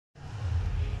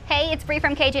it's Bree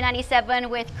from KJ97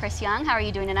 with Chris Young. How are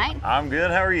you doing tonight? I'm good.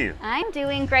 How are you? I'm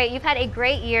doing great. You've had a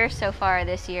great year so far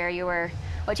this year. You were,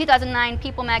 what, 2009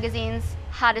 People Magazine's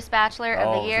Hottest Bachelor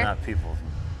of the Year? Oh, it's not People.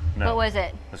 No. What was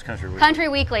it? It was Country Weekly. Country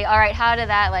Weekly. All right. How did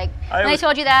that, like, when they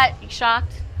told you that,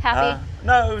 shocked, happy?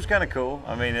 No, it was kind of cool.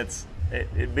 I mean, it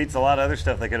beats a lot of other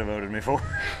stuff they could have voted me for.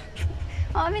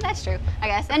 Well, I mean, that's true, I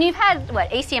guess. And you've had, what,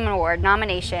 ACM Award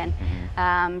nomination,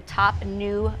 top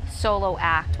new solo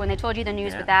act. When they told you the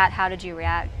news with that, how did you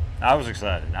react? I was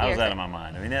excited. I was out of my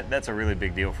mind. I mean, that's a really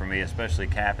big deal for me, especially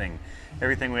capping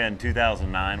everything we had in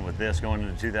 2009 with this going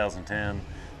into 2010,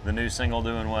 the new single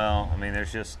doing well. I mean,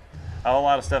 there's just a whole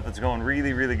lot of stuff that's going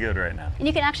really, really good right now. And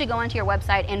you can actually go onto your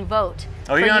website and vote.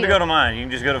 Oh, you don't have to go to mine. You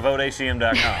can just go to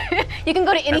voteacm.com. You can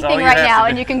go to anything right now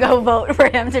and you can go vote for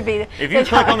him to be If you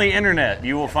click on the internet,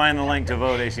 you will find the link to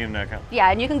voteacm.com. Yeah,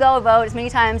 and you can go vote as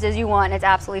many times as you want. It's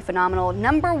absolutely phenomenal.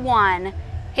 #1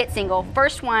 hit single,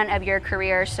 first one of your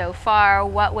career so far.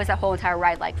 What was that whole entire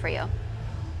ride like for you?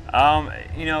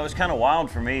 You know, it was kind of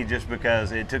wild for me just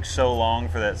because it took so long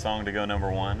for that song to go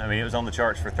 #1. I mean, it was on the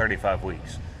charts for 35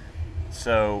 weeks.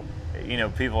 So, you know,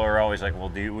 people are always like, well,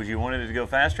 would you want it to go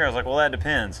faster? I was like, well, that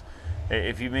depends.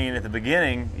 If you mean at the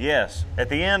beginning, yes. At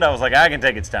the end, I was like, I can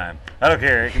take its time. I don't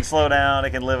care. It can slow down.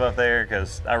 It can live up there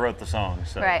because I wrote the song.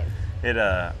 So right. It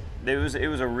was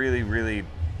a really, really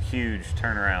huge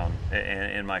turnaround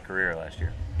in my career last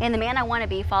year. And The Man I Want to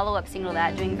Be, follow-up single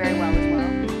that, doing very well as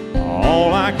well.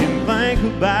 All I can think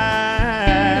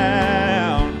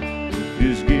about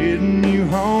is getting you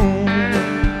home.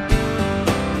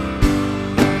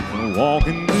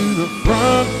 Walking through the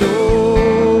front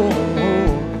door,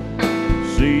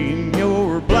 seeing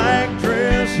your black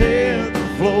dress hit the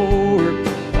floor.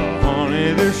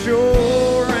 Honey, there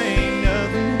sure ain't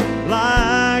nothing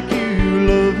like you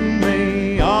loving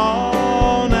me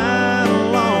all night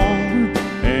long.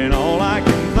 And all I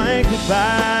can think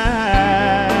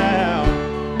about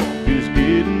is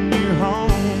getting you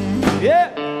home.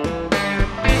 Yeah.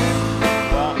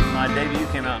 Well, my debut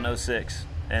came out in '06.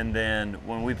 And then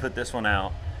when we put this one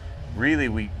out, really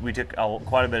we took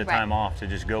quite a bit of time off to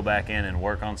just go back in and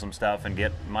work on some stuff and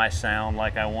get my sound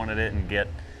like I wanted it and get,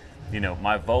 you know,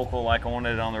 my vocal like I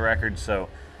wanted it on the record. So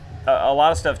a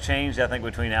lot of stuff changed, I think,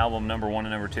 between album #1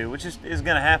 and #2, which is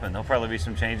going to happen. There'll probably be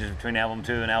some changes between album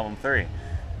 2 and album 3.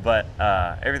 But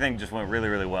everything just went really,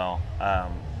 really well.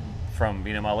 From,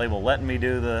 you know, my label letting me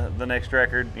do the next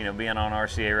record, you know, being on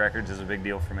RCA Records is a big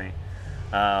deal for me.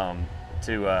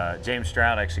 To James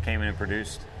Stroud actually came in and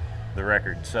produced the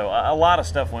record. So a lot of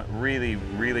stuff went really,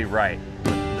 really right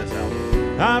with this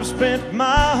album. I've spent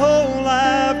my whole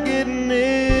life getting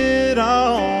it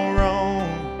all wrong,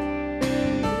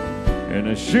 and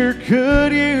I sure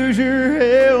could use your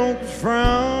help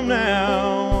from now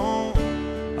on.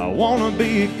 I wanna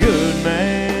be a good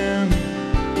man,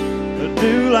 but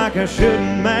do like I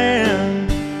shouldn't, man.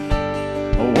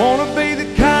 I wanna be the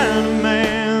kind of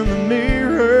man the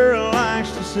mirror likes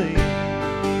to see.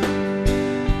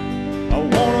 I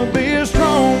wanna be a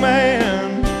strong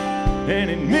man and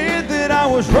admit that I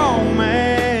was wrong,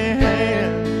 man.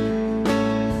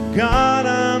 God,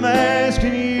 I'm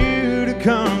asking you to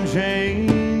come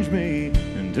change me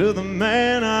into the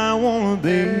man I wanna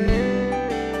be.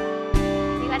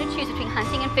 You had to choose between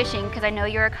hunting and fishing because I know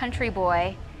you're a country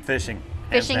boy. Fishing.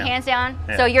 Fishing, hands down?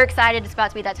 Yeah. So you're excited it's about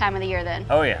to be that time of the year then?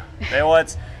 Oh yeah.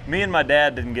 Me and my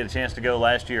dad didn't get a chance to go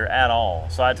last year at all.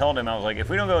 So I told him, I was like, if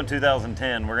we don't go in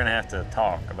 2010, we're gonna have to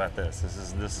talk about this.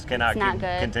 This cannot keep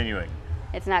continuing.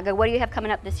 It's not good. What do you have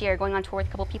coming up this year? Going on tour with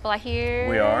a couple people I hear?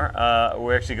 We are.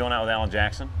 We're actually going out with Alan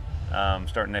Jackson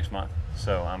starting next month.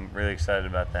 So I'm really excited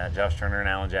about that. Josh Turner and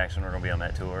Alan Jackson, we're gonna be on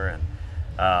that tour. And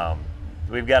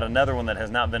we've got another one that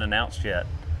has not been announced yet.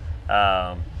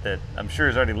 That I'm sure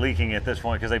is already leaking at this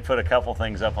point because they put a couple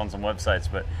things up on some websites,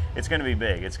 but it's going to be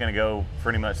big. It's going to go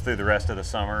pretty much through the rest of the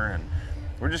summer, and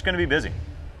we're just going to be busy.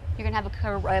 You're going to have a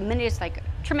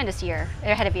tremendous year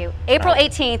ahead of you. April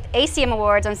 18th, ACM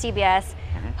Awards on CBS.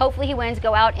 Hopefully he wins.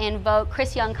 Go out and vote.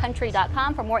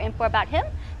 ChrisYoungCountry.com for more info about him.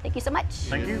 Thank you so much.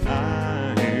 Thank you.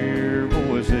 I hear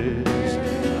voices.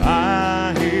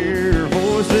 I hear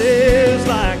voices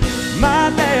like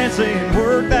my dad saying,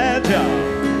 work that job,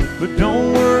 but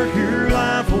don't work your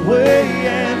life away.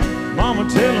 And mama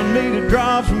telling me to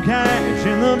drop some cash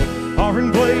in the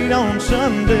offering plate on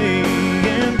Sunday.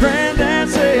 And granddad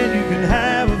said you can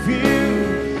have a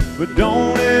few, but don't